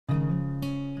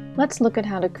Let's look at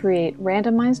how to create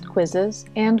randomized quizzes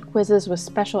and quizzes with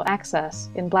special access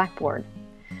in Blackboard.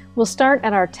 We'll start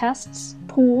at our tests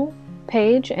pool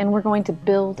page and we're going to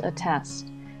build a test.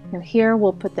 And here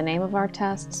we'll put the name of our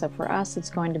test. So for us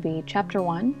it's going to be Chapter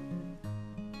 1.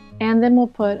 And then we'll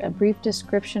put a brief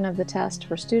description of the test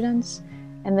for students.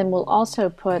 And then we'll also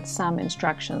put some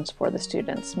instructions for the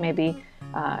students, maybe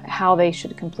how they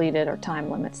should complete it or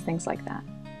time limits, things like that.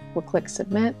 We'll click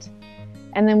Submit.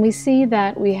 And then we see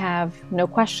that we have no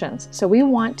questions. So we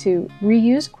want to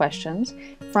reuse questions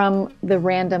from the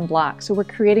random block. So we're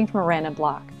creating from a random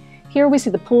block. Here we see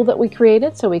the pool that we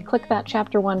created. So we click that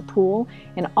Chapter 1 pool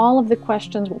and all of the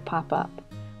questions will pop up.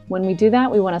 When we do that,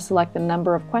 we want to select the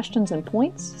number of questions and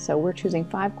points. So we're choosing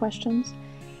 5 questions.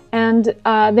 And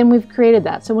then we've created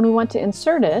that. So when we want to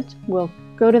insert it, we'll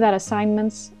go to that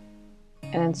Assignments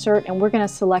and Insert, and we're going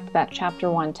to select that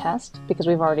Chapter 1 test because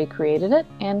we've already created it,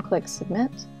 and click Submit.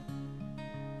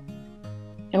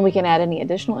 And we can add any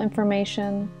additional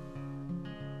information.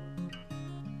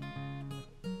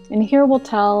 And here we'll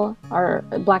tell our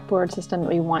Blackboard system that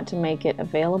we want to make it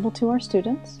available to our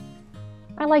students.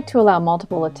 I like to allow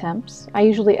multiple attempts. I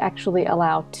usually actually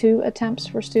allow 2 attempts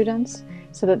for students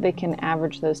so that they can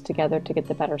average those together to get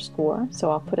the better score.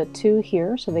 So I'll put a 2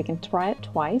 here so they can try it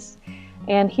twice.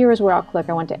 And here is where I'll click.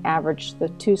 I want to average the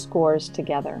 2 scores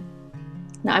together.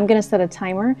 Now I'm going to set a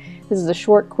timer. This is a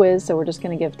short quiz, so we're just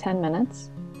going to give 10 minutes.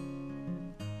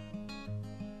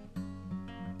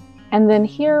 And then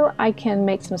here I can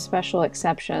make some special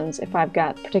exceptions if I've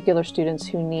got particular students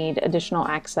who need additional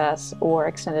access or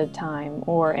extended time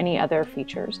or any other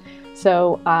features.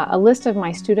 So a list of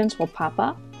my students will pop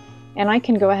up, and I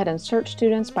can go ahead and search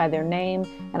students by their name,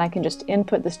 and I can just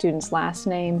input the student's last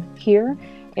name here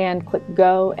and click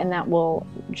Go, and that will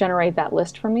generate that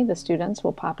list for me. The students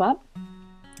will pop up,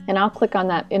 and I'll click on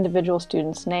that individual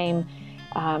student's name,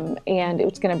 and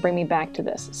it's going to bring me back to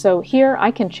this. So here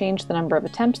I can change the number of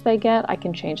attempts they get, I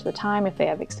can change the time if they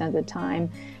have extended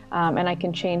time, and I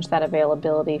can change that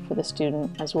availability for the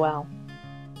student as well.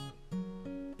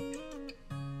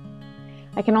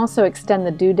 I can also extend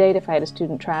the due date if I had a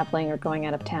student traveling or going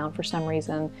out of town for some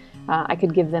reason. I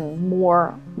could give them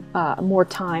more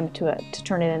time to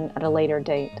turn it in at a later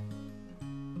date.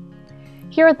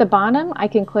 Here at the bottom, I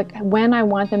can click when I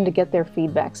want them to get their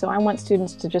feedback. So I want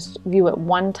students to just view it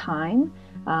one time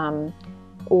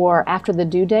or after the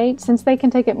due date. Since they can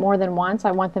take it more than once,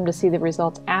 I want them to see the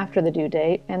results after the due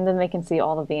date, and then they can see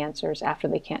all of the answers after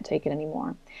they can't take it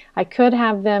anymore. I could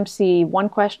have them see one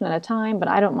question at a time, but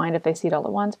I don't mind if they see it all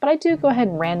at once. But I do go ahead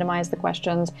and randomize the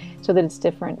questions so that it's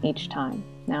different each time.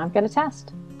 Now I've got a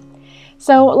test.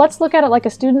 So let's look at it like a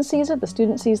student sees it. The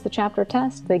student sees the chapter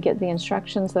test. They get the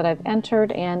instructions that I've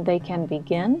entered, and they can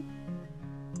begin.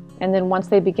 And then once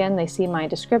they begin, they see my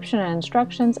description and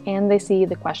instructions, and they see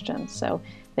the questions. So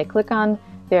they click on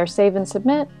their Save and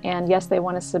Submit, and yes, they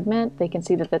want to submit. They can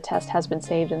see that the test has been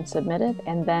saved and submitted,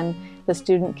 and then the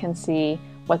student can see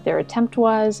what their attempt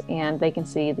was, and they can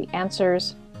see the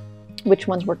answers, which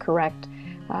ones were correct,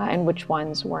 and which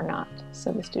ones were not.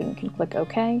 So the student can click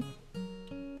OK,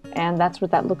 and that's what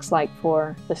that looks like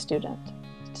for the student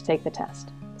to take the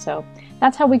test. So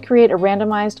that's how we create a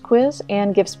randomized quiz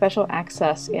and give special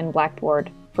access in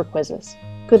Blackboard for quizzes.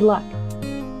 Good luck!